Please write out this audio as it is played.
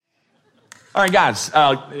All right, guys,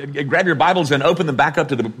 grab your Bibles and open them back up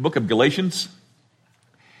to the book of Galatians.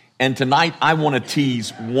 And tonight I want to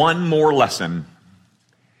tease one more lesson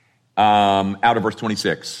out of verse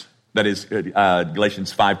 26. That is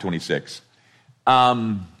Galatians 5:26.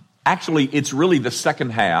 Actually, it's really the second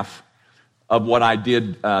half of what I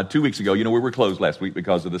did 2 weeks ago. You know, we were closed last week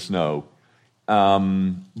because of the snow.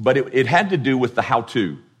 But it had to do with the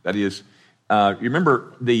how-to. That is, you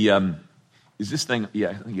remember the... is this thing? Yeah,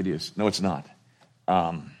 I think it is. No, it's not.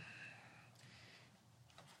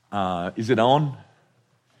 Is it on?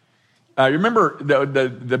 You remember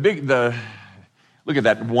the big look at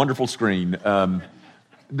that wonderful screen.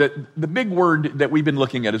 The big word that we've been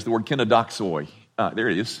looking at is the word kenodoxoi. There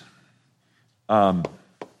it is.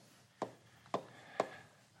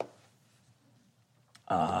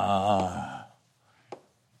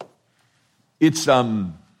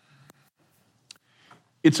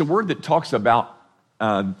 It's a word that talks about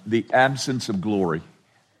the absence of glory.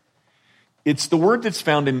 It's the word that's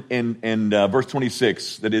found in verse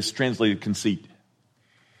 26 that is translated conceit.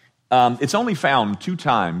 It's only found 2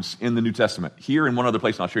 times in the New Testament, here and one other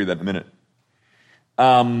place, and I'll show you that in a minute.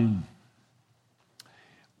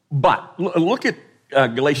 But look at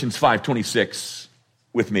Galatians 5:26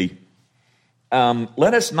 with me.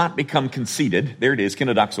 Let us not become conceited, there it is,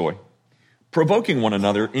 kenodoxoi, provoking one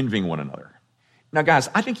another, envying one another. Now, guys,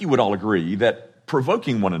 I think you would all agree that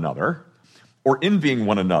provoking one another or envying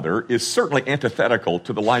one another is certainly antithetical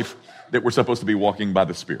to the life that we're supposed to be walking by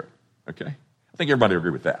the Spirit, okay? I think everybody would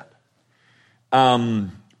agree with that.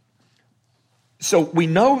 So we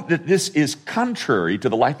know that this is contrary to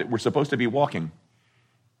the life that we're supposed to be walking.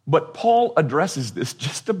 But Paul addresses this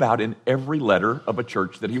just about in every letter of a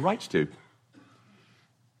church that he writes to.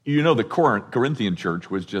 You know, the Corinthian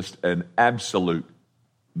church was just an absolute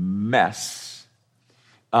mess.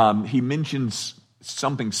 He mentions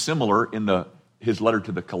something similar in his letter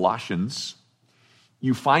to the Colossians.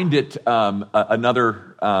 You find it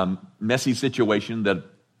another messy situation that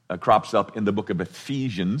crops up in the book of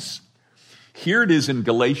Ephesians. Here it is in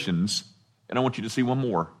Galatians, and I want you to see one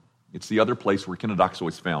more. It's the other place where kenodoxoi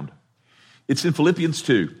is found. It's in Philippians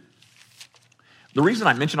 2. The reason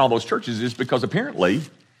I mention all those churches is because apparently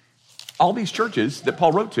all these churches that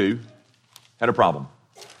Paul wrote to had a problem.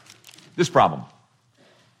 This problem.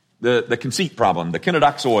 The conceit problem, the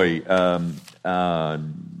kenodoxoi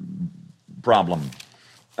problem.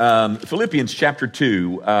 Philippians chapter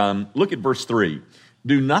 2, look at verse 3.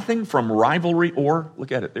 Do nothing from rivalry or,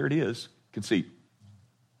 look at it, there it is, conceit.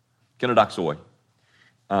 Kenodoxoi.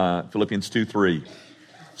 Philippians 2:3.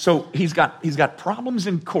 So he's got problems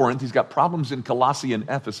in Corinth, he's got problems in Colossae and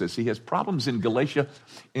Ephesus, he has problems in Galatia,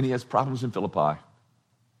 and he has problems in Philippi.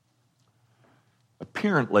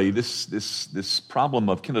 Apparently, this problem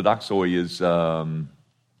of kenodoxoi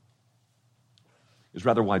is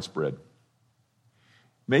rather widespread.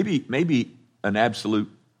 Maybe an absolute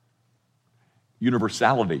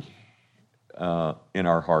universality in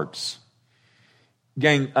our hearts.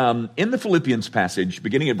 Gang, in the Philippians passage,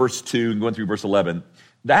 beginning at verse 2 and going through verse 11,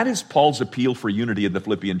 that is Paul's appeal for unity of the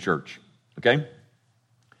Philippian church. Okay?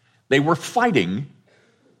 They were fighting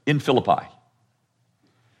in Philippi.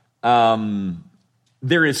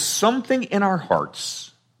 There is something in our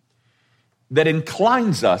hearts that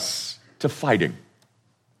inclines us to fighting,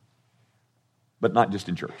 but not just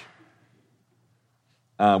in church.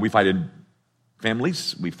 We fight in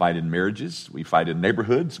families, we fight in marriages, we fight in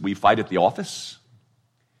neighborhoods, we fight at the office.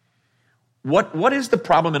 What is the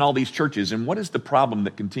problem in all these churches, and what is the problem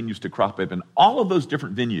that continues to crop up in all of those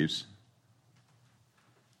different venues?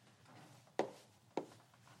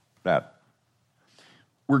 That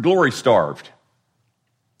we're glory starved.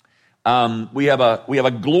 We have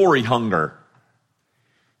a glory hunger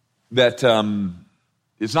that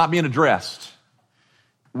is not being addressed.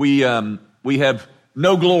 We have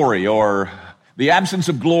no glory, or the absence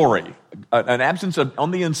of glory, an absence of, on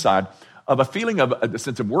the inside, of a feeling of a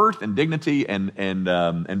sense of worth and dignity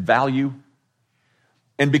and value.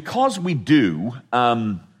 And because we do,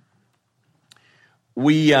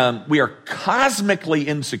 we are cosmically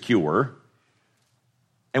insecure,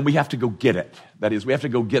 and we have to go get it. That is, we have to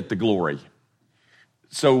go get the glory.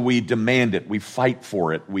 So we demand it, we fight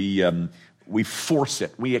for it, we force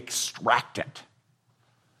it, we extract it.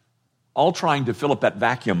 All trying to fill up that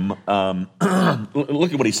vacuum.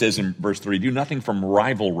 Look at what he says in verse 3. Do nothing from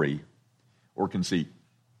rivalry or conceit.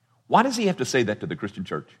 Why does he have to say that to the Christian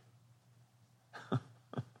church?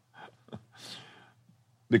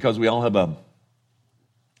 Because we all have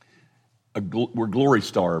we're glory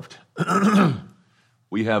starved.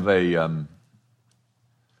 We have a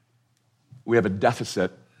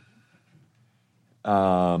deficit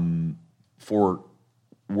for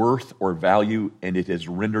worth or value, and it has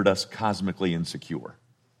rendered us cosmically insecure.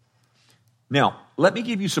 Now, let me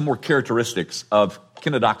give you some more characteristics of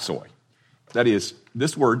kenodoxoi. That is,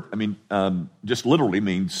 this word, just literally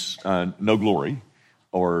means no glory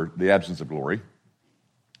or the absence of glory.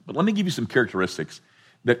 But let me give you some characteristics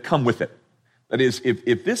that come with it. That is,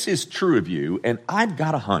 if this is true of you, and I've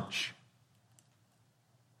got a hunch,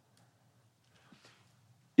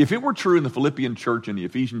 if it were true in the Philippian church and the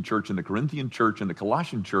Ephesian church and the Corinthian church and the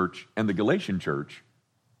Colossian church and the Galatian church,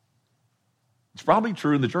 it's probably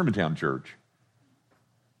true in the Germantown church.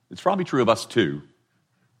 It's probably true of us too.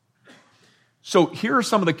 So here are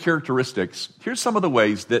some of the characteristics. Here's some of the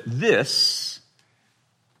ways that this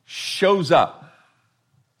shows up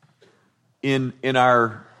in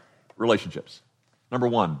our relationships. Number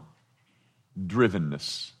one,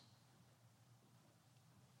 drivenness.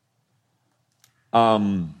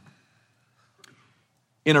 In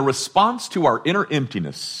a response to our inner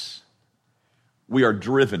emptiness, we are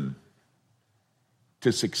driven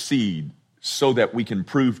to succeed so that we can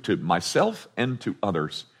prove to myself and to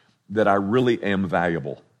others that I really am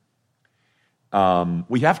valuable.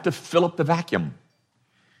 We have to fill up the vacuum.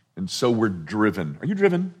 And so we're driven. Are you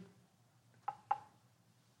driven?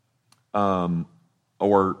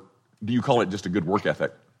 Or do you call it just a good work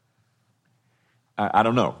ethic? I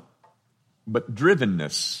don't know. But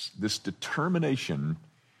drivenness, this determination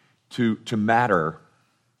to matter,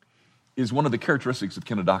 is one of the characteristics of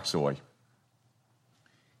kenodoxoi.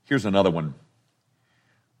 Here's another one.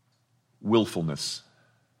 Willfulness.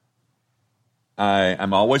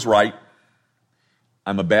 I'm always right.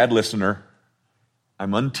 I'm a bad listener.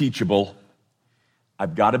 I'm unteachable.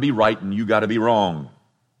 I've got to be right and you got to be wrong.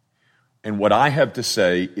 And what I have to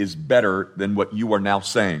say is better than what you are now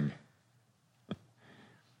saying.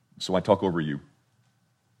 So I talk over you.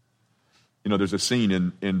 You know, there's a scene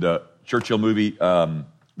in the Churchill movie, The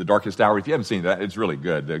Darkest Hour. If you haven't seen that, it's really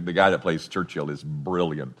good. The guy that plays Churchill is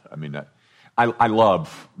brilliant. I mean, I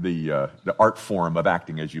love the art form of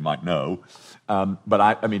acting, as you might know.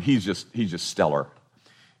 But he's just stellar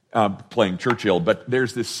playing Churchill. But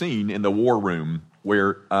there's this scene in the war room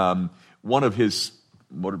where one of his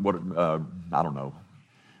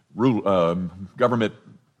government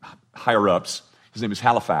higher-ups, his name is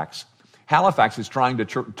Halifax. Halifax is trying to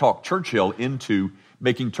talk Churchill into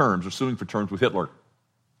making terms or suing for terms with Hitler.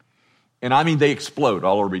 And they explode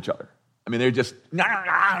all over each other. They're just, and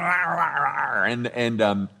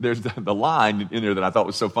there's the line in there that I thought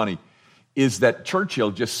was so funny, is that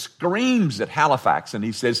Churchill just screams at Halifax and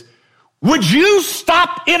he says, "Would you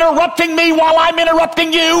stop interrupting me while I'm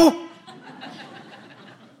interrupting you?"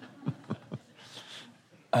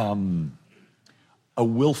 A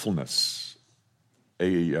willfulness,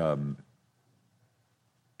 a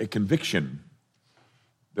conviction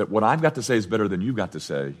that what I've got to say is better than you've got to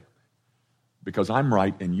say because I'm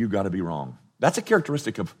right and you got to be wrong. That's a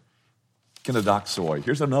characteristic of kenodoxoi.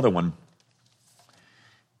 Here's another one.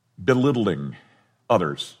 Belittling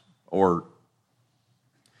others or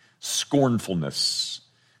scornfulness,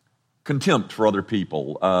 contempt for other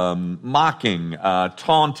people, mocking,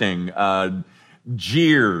 taunting,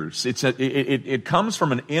 jeers. It comes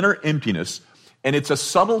from an inner emptiness, and it's a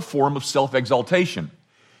subtle form of self-exaltation.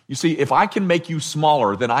 You see, if I can make you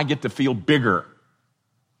smaller, then I get to feel bigger.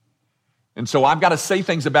 And so I've got to say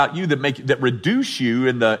things about you that reduce you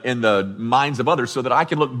in the minds of others so that I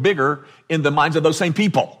can look bigger in the minds of those same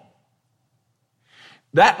people.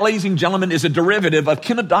 That, ladies and gentlemen, is a derivative of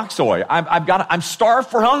kenodoxoi. I'm starved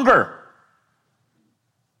for hunger.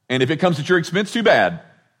 And if it comes at your expense, too bad.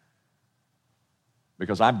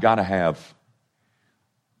 Because I've got to have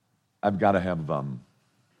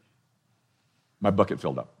my bucket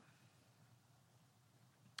filled up.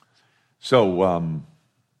 So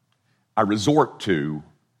I resort to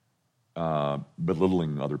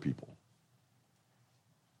belittling other people.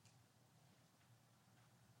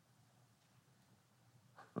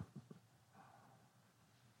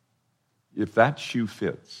 If that shoe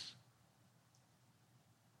fits,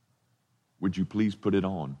 would you please put it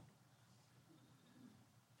on?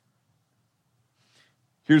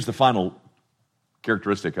 Here's the final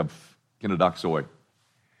characteristic of kenodoxoi.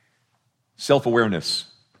 Self-awareness.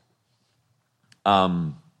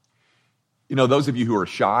 Those of you who are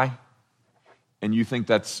shy and you think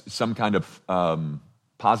that's some kind of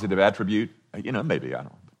positive attribute, maybe, I don't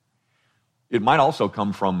know. It might also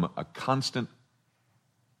come from a constant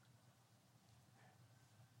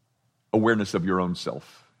awareness of your own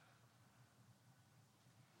self.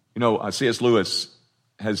 C.S. Lewis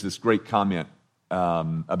has this great comment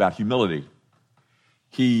about humility.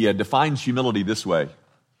 He defines humility this way.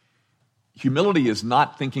 Humility is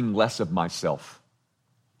not thinking less of myself.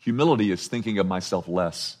 Humility is thinking of myself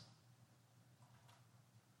less.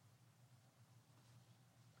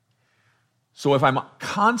 So if I'm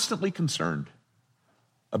constantly concerned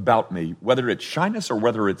about me, whether it's shyness or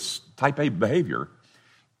whether it's type A behavior,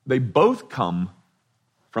 they both come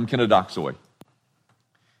from kenodoxoi,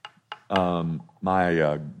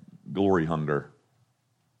 my glory hunger.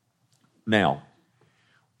 Now,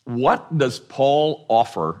 what does Paul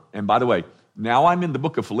offer? And by the way, now I'm in the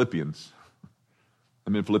book of Philippians.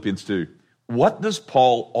 I'm in Philippians 2. What does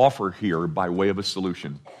Paul offer here by way of a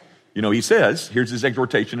solution? You know, he says, here's his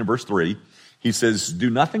exhortation in verse 3. He says, do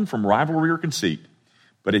nothing from rivalry or conceit,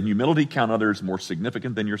 but in humility count others more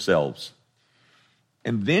significant than yourselves.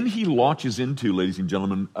 And then he launches into, ladies and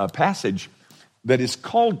gentlemen, a passage that is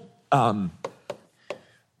called the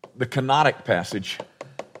kenotic passage.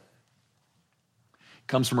 It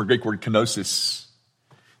comes from a Greek word kenosis.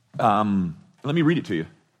 Let me read it to you,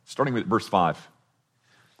 starting with verse 5.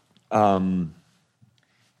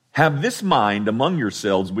 Have this mind among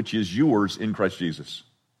yourselves, which is yours in Christ Jesus,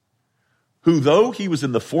 who, though he was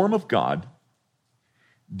in the form of God,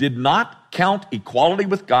 did not count equality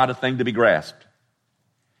with God a thing to be grasped,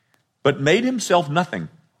 but made himself nothing,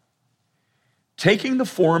 taking the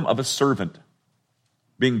form of a servant,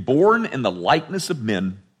 being born in the likeness of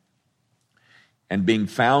men, and being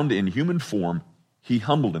found in human form, he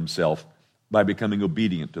humbled himself by becoming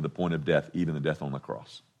obedient to the point of death, even the death on the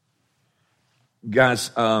cross. Guys,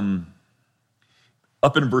 up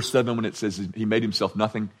in verse 7 when it says he made himself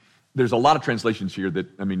nothing, there's a lot of translations here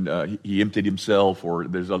that, he emptied himself,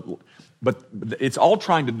 but it's all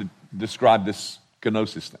trying to describe this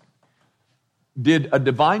kenosis thing. Did a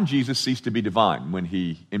divine Jesus cease to be divine when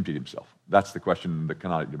he emptied himself? That's the question in the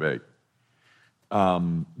kenotic debate.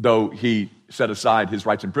 Though he set aside his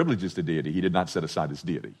rights and privileges to deity, he did not set aside his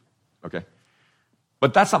deity. Okay?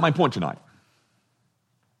 But that's not my point tonight.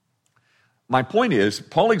 My point is,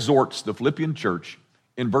 Paul exhorts the Philippian church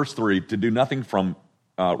in verse 3 to do nothing from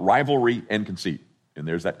rivalry and conceit. And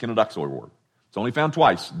there's that kenodoxoi word. It's only found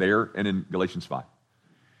twice, there and in Galatians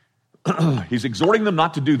 5. He's exhorting them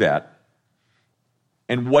not to do that.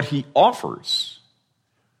 And what he offers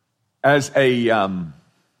as a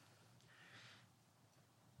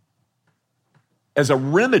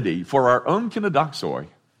remedy for our own kenodoxoi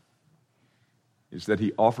is that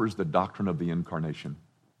he offers the doctrine of the incarnation.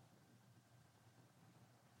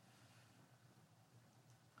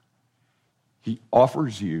 He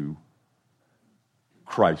offers you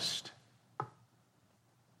Christ.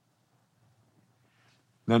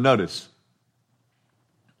 Now notice,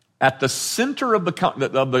 at the center of the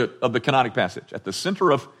kenotic passage, at the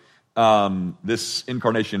center of this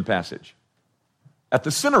incarnation passage, at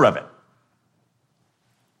the center of it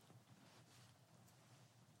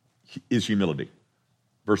is humility.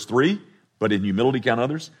 Verse 3, but in humility count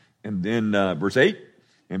others. And then verse 8,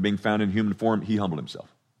 and being found in human form, he humbled himself.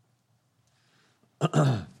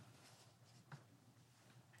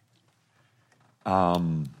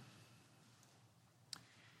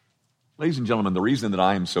 Ladies and gentlemen, the reason that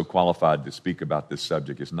I am so qualified to speak about this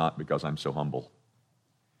subject is not because I'm so humble.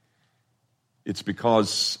 It's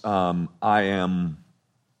because I am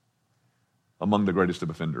among the greatest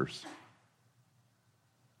of offenders.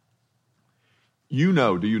 You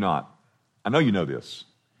know, do you not? I know you know this.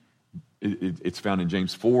 It's found in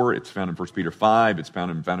James 4. It's found in 1 Peter 5. It's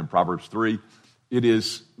found in Proverbs 3. It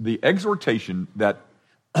is the exhortation that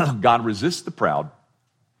God resists the proud,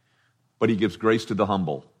 but he gives grace to the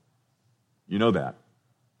humble. You know that.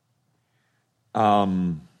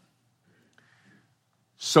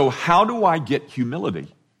 So how do I get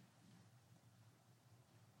humility?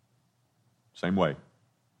 Same way.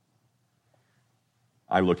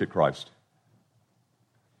 I look at Christ.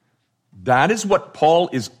 That is what Paul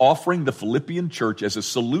is offering the Philippian church as a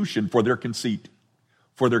solution for their conceit,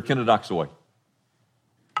 for their kenodoxoi.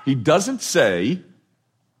 He doesn't say,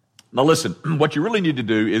 now listen, what you really need to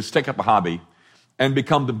do is take up a hobby and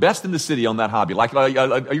become the best in the city on that hobby. Like you're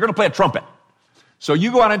going to play a trumpet. So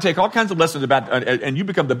you go out and take all kinds of lessons and you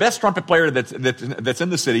become the best trumpet player that's in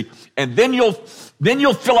the city, and then you'll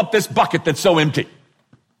fill up this bucket that's so empty.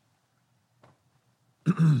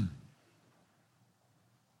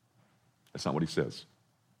 That's not what he says.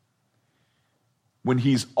 When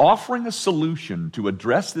he's offering a solution to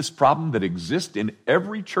address this problem that exists in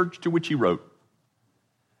every church to which he wrote,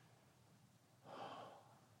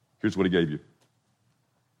 here's what he gave you.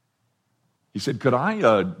 He said, could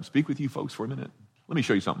I speak with you folks for a minute? Let me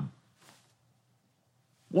show you something.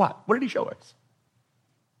 What? What did he show us?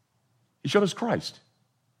 He showed us Christ.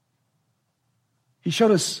 He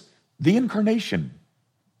showed us the incarnation.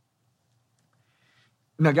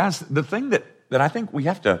 Now, guys, the thing that I think we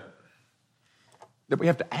have to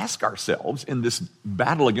ask ourselves in this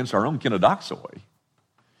battle against our own kenodoxoi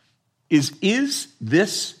is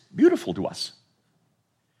this beautiful to us?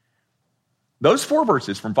 Those 4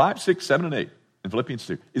 verses from 5, 6, 7, and 8 in Philippians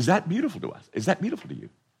 2, is that beautiful to us? Is that beautiful to you?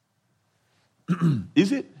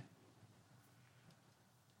 Is it?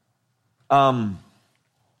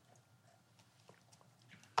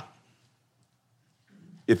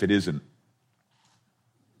 If it isn't,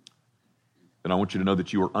 then I want you to know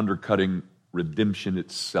that you are undercutting redemption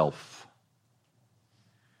itself,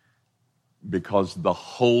 because the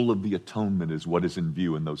whole of the atonement is what is in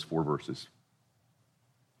view in those 4 verses.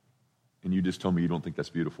 And you just told me you don't think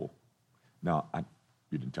that's beautiful. No,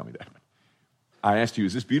 you didn't tell me that. I asked you,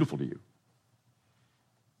 is this beautiful to you?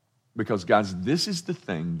 Because, guys, this is the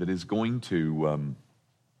thing that is going to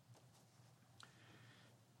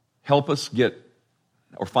help us get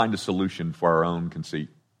or find a solution for our own conceit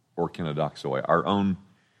or kenodoxoi, our own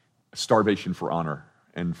starvation for honor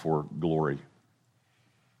and for glory.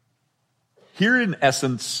 Here in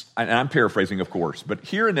essence, and I'm paraphrasing, of course, but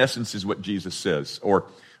here in essence is what Jesus says, or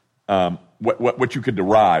what you could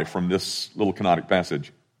derive from this little canonic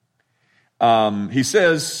passage. He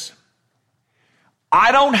says,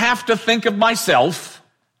 I don't have to think of myself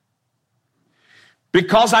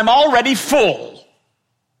because I'm already full.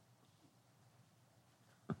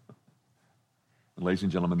 And ladies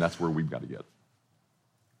and gentlemen, that's where we've got to get.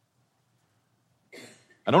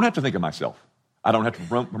 I don't have to think of myself. I don't have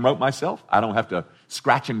to promote myself. I don't have to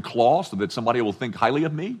scratch and claw so that somebody will think highly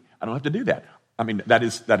of me. I don't have to do that. I mean,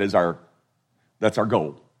 that's our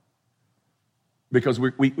goal. Because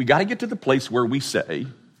we got to get to the place where we say,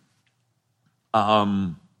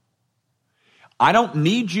 I don't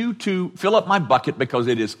need you to fill up my bucket because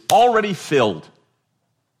it is already filled.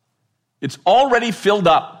 It's already filled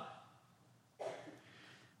up.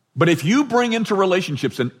 But if you bring into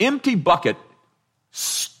relationships an empty bucket,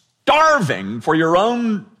 starving for your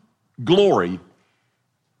own glory,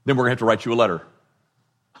 then we're going to have to write you a letter.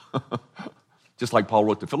 Just like Paul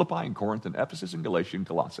wrote to Philippi and Corinth and Ephesus and Galatia and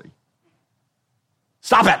Colossae.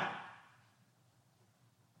 Stop it!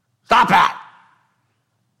 Stop it!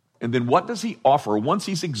 And then what does he offer? Once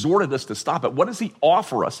he's exhorted us to stop it, what does he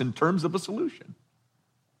offer us in terms of a solution?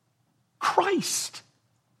 Christ.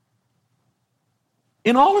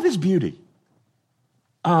 In all of his beauty.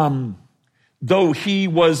 Though he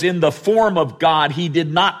was in the form of God, he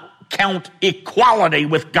did not count equality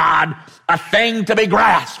with God a thing to be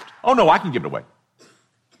grasped. Oh no, I can give it away.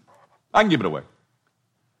 I can give it away.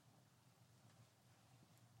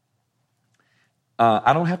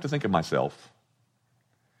 I don't have to think of myself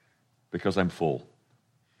because I'm full.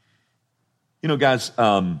 You know, guys,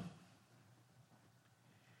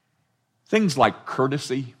 things like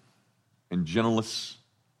courtesy and gentleness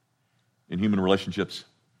in human relationships,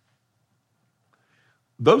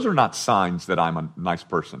 those are not signs that I'm a nice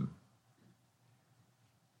person.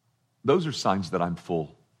 Those are signs that I'm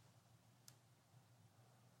full.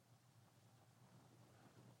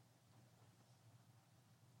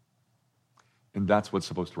 And that's what's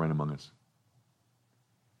supposed to reign among us.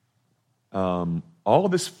 All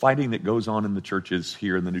of this fighting that goes on in the churches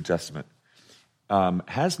here in the New Testament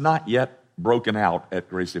has not yet broken out at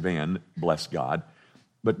Grace Evan, bless God.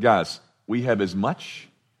 But guys, we have as much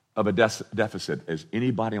of a deficit as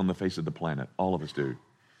anybody on the face of the planet. All of us do.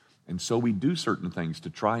 And so we do certain things to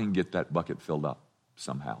try and get that bucket filled up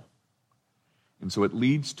somehow. And so it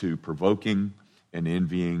leads to provoking and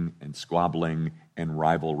envying and squabbling and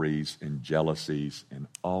rivalries and jealousies and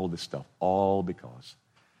all this stuff, all because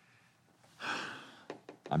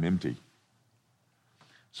I'm empty.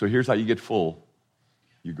 So here's how you get full.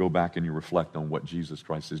 You go back and you reflect on what Jesus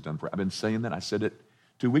Christ has done for you. I've been saying that. I said it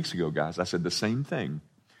 2 weeks ago, guys. I said the same thing.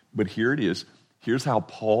 But here it is. Here's how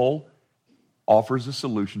Paul offers a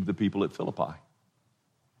solution to the people at Philippi.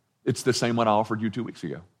 It's the same one I offered you 2 weeks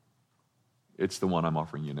ago. It's the one I'm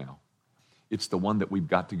offering you now. It's the one that we've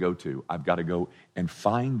got to go to. I've got to go and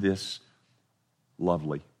find this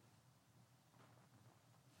lovely.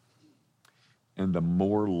 And the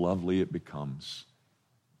more lovely it becomes,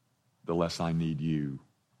 the less I need you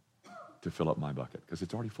to fill up my bucket, because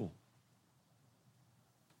it's already full.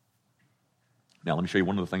 Now, let me show you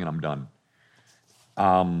one other thing, and I'm done.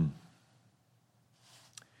 I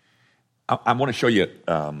want to show you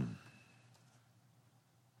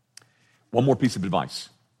one more piece of advice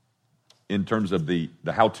in terms of the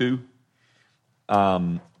how-to.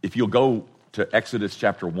 If you'll go to Exodus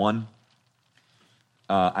chapter 1,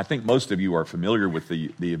 I think most of you are familiar with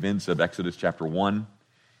the events of Exodus chapter 1.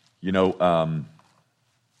 You know,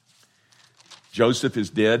 Joseph is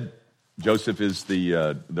dead. Joseph is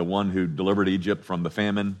the one who delivered Egypt from the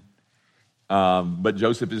famine. But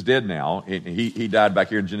Joseph is dead now. He died back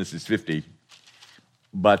here in Genesis 50.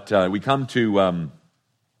 But we come to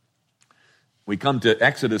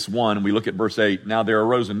Exodus 1, and we look at verse 8. Now there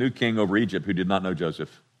arose a new king over Egypt who did not know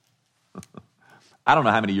Joseph. I don't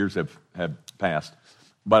know how many years have passed,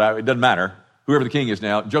 but it doesn't matter. Whoever the king is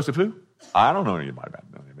now, Joseph who? I don't know anybody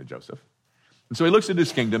about the name of Joseph. And so he looks at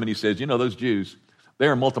his kingdom and he says, those Jews, they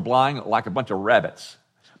are multiplying like a bunch of rabbits.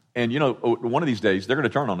 And, one of these days, they're going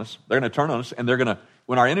to turn on us. They're going to turn on us, and they're going to,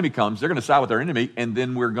 when our enemy comes, they're going to side with our enemy, and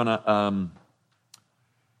then we're going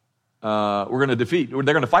to defeat. They're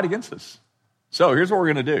going to fight against us. So here's what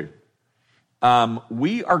we're going to do.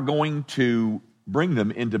 We are going to bring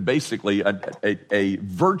them into basically a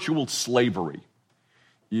virtual slavery.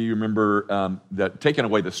 You remember taking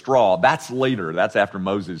away the straw. That's later. That's after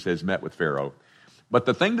Moses has met with Pharaoh. But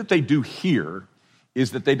the thing that they do here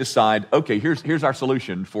is that they decide, okay, here's our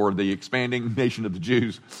solution for the expanding nation of the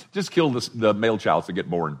Jews. Just kill the male child to get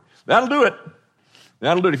born. That'll do it.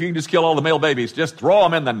 That'll do it. If you can just kill all the male babies, just throw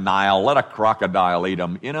them in the Nile. Let a crocodile eat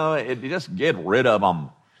them. Just get rid of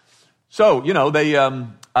them. So, they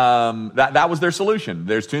that was their solution.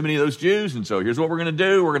 There's too many of those Jews, and so here's what we're going to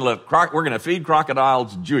do. We're going to feed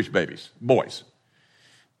crocodiles Jewish babies, boys.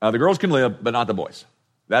 The girls can live, but not the boys.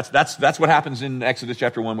 That's what happens in Exodus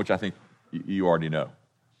chapter 1, which I think you already know.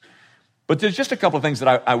 But there's just a couple of things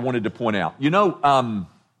that I wanted to point out.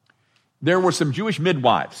 There were some Jewish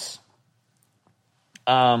midwives.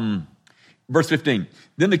 Verse 15.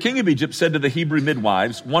 Then the king of Egypt said to the Hebrew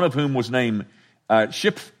midwives, one of whom was named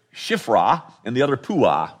Shiphrah and the other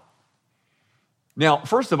Puah. Now,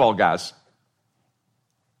 first of all, guys,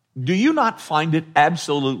 do you not find it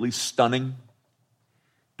absolutely stunning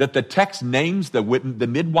that the text names the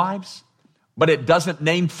midwives, but it doesn't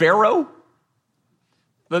name Pharaoh?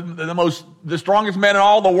 The strongest man in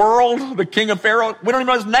all the world, the king of Pharaoh. We don't even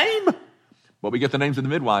know his name, but we get the names of the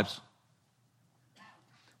midwives.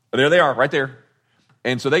 There they are, right there.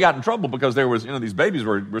 And so they got in trouble because there was, these babies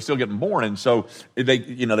were still getting born. And so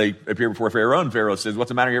they appear before Pharaoh, and Pharaoh says, what's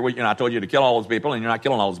the matter here? Well, I told you to kill all those people, and you're not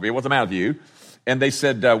killing all those people. What's the matter with you? And they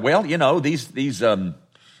said,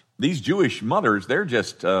 these Jewish mothers, they're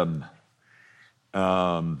just stronger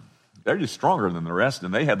than the rest,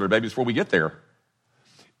 and they had their babies before we get there.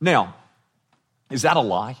 Now, is that a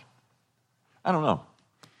lie? I don't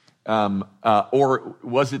know. Or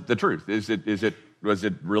was it the truth? Was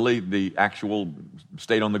it really the actual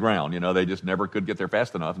state on the ground? They just never could get there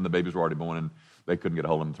fast enough, and the babies were already born, and they couldn't get a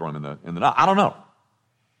hold of them and throw them in the Nile. I don't know.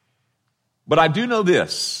 But I do know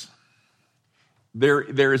this.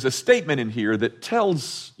 There is a statement in here that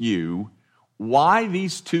tells you why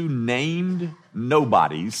these two named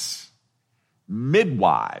nobodies,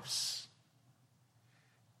 midwives,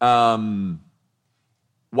 why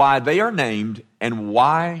they are named and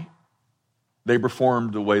why they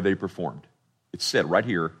performed the way they performed. It's said right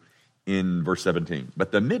here in verse 17.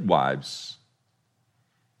 But the midwives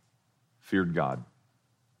feared God.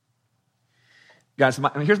 Guys,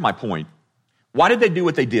 here's my point. Why did they do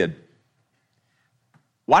what they did?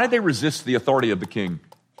 Why did they resist the authority of the king?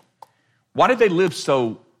 Why did they live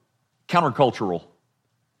so countercultural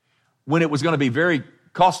when it was going to be very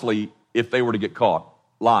costly if they were to get caught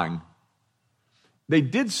lying? They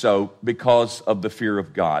did so because of the fear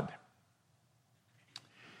of God.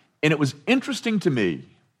 And it was interesting to me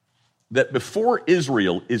that before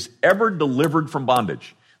Israel is ever delivered from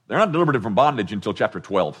bondage, they're not delivered from bondage until chapter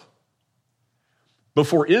 12.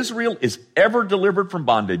 Before Israel is ever delivered from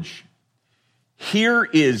bondage, here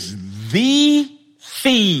is the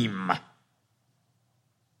theme.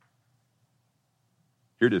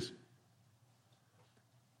 Here it is.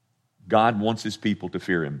 God wants his people to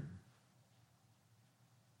fear him.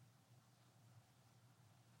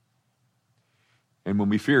 And when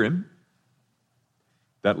we fear him,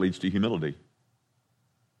 that leads to humility.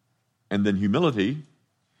 And then humility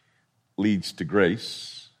leads to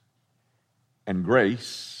grace, and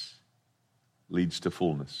grace leads to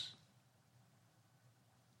fullness.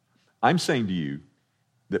 I'm saying to you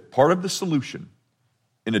that part of the solution,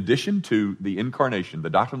 in addition to the incarnation, the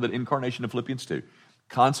doctrine of the incarnation of Philippians 2,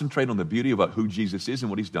 concentrate on the beauty about who Jesus is and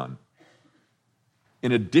what he's done.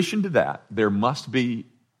 In addition to that, there must be,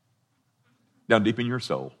 down deep in your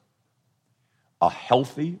soul, a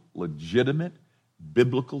healthy, legitimate,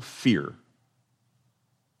 biblical fear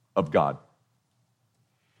of God.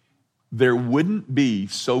 There wouldn't be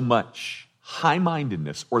so much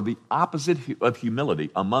high-mindedness or the opposite of humility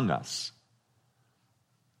among us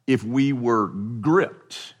if we were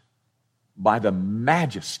gripped by the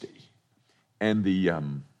majesty and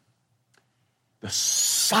the the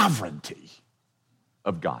sovereignty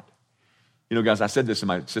of God. You know, guys, I said this in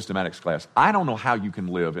my systematics class. I don't know how you can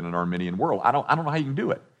live in an Arminian world. I don't know how you can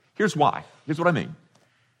do it. Here's why. Here's what I mean.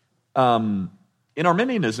 In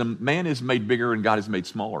Arminianism, man is made bigger and God is made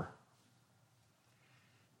smaller.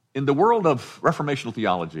 In the world of reformational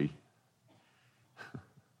theology,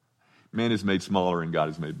 man is made smaller and God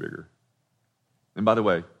is made bigger. And by the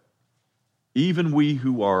way, even we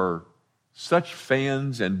who are such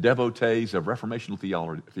fans and devotees of reformational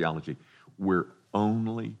theology, we're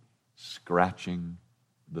only scratching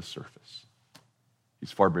the surface.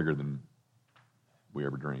 He's far bigger than we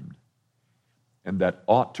ever dreamed. And that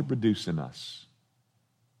ought to produce in us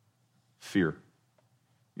fear.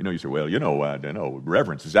 You know, you say, well, I know,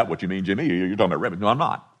 reverence. Is that what you mean, Jimmy? You're talking about reverence. No, I'm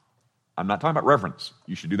not. I'm not talking about reverence.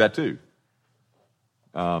 You should do that too.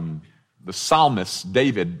 The psalmist,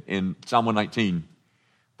 David, in Psalm 119,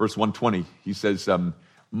 verse 120, he says,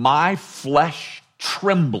 my flesh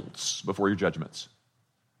trembles before your judgments.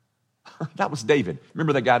 That was David.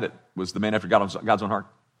 Remember that guy that was the man after God's own heart?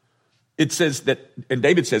 It says that, and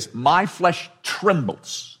David says, my flesh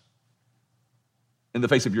trembles in the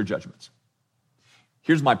face of your judgments.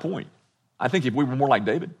 Here's my point. I think if we were more like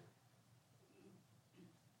David,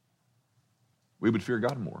 we would fear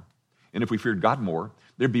God more. And if we feared God more,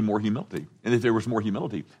 there'd be more humility. And if there was more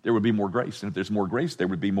humility, there would be more grace. And if there's more grace, there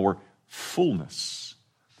would be more fullness.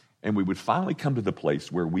 And we would finally come to the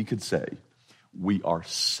place where we could say, we are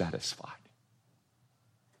satisfied.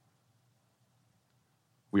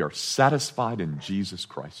 We are satisfied in Jesus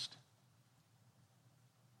Christ.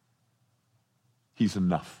 He's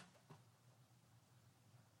enough.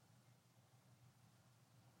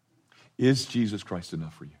 Is Jesus Christ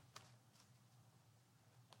enough for you?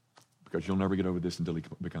 Because you'll never get over this until he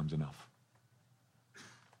becomes enough.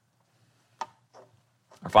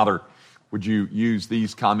 Our Father, would you use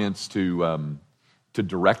these comments to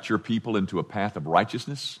direct your people into a path of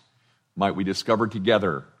righteousness? Might we discover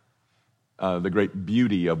together the great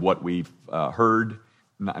beauty of what we've heard,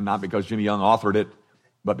 not because Jimmy Young authored it,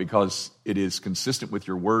 but because it is consistent with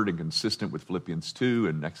your word and consistent with Philippians 2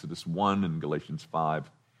 and Exodus 1 and Galatians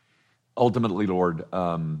 5. Ultimately, Lord,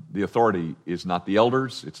 the authority is not the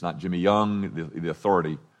elders, it's not Jimmy Young. The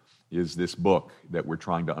authority is this book that we're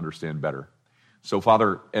trying to understand better. So,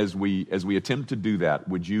 Father, as we attempt to do that,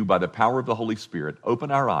 would you, by the power of the Holy Spirit,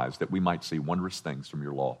 open our eyes that we might see wondrous things from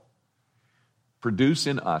your law. Produce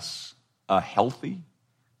in us a healthy,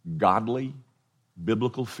 godly,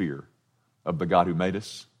 biblical fear of the God who made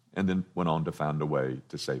us and then went on to find a way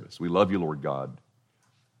to save us. We love you, Lord God.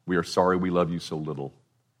 We are sorry we love you so little.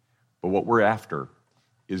 But what we're after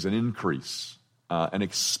is an increase, an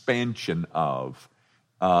expansion of,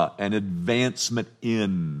 an advancement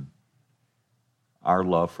in our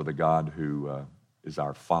love for the God who is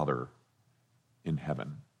our Father in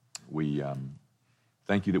heaven. We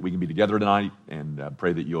thank you that we can be together tonight and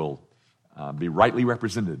pray that you'll be rightly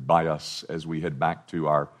represented by us as we head back to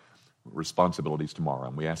our responsibilities tomorrow.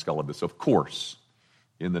 And we ask all of this, of course,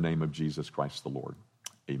 in the name of Jesus Christ the Lord.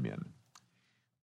 Amen.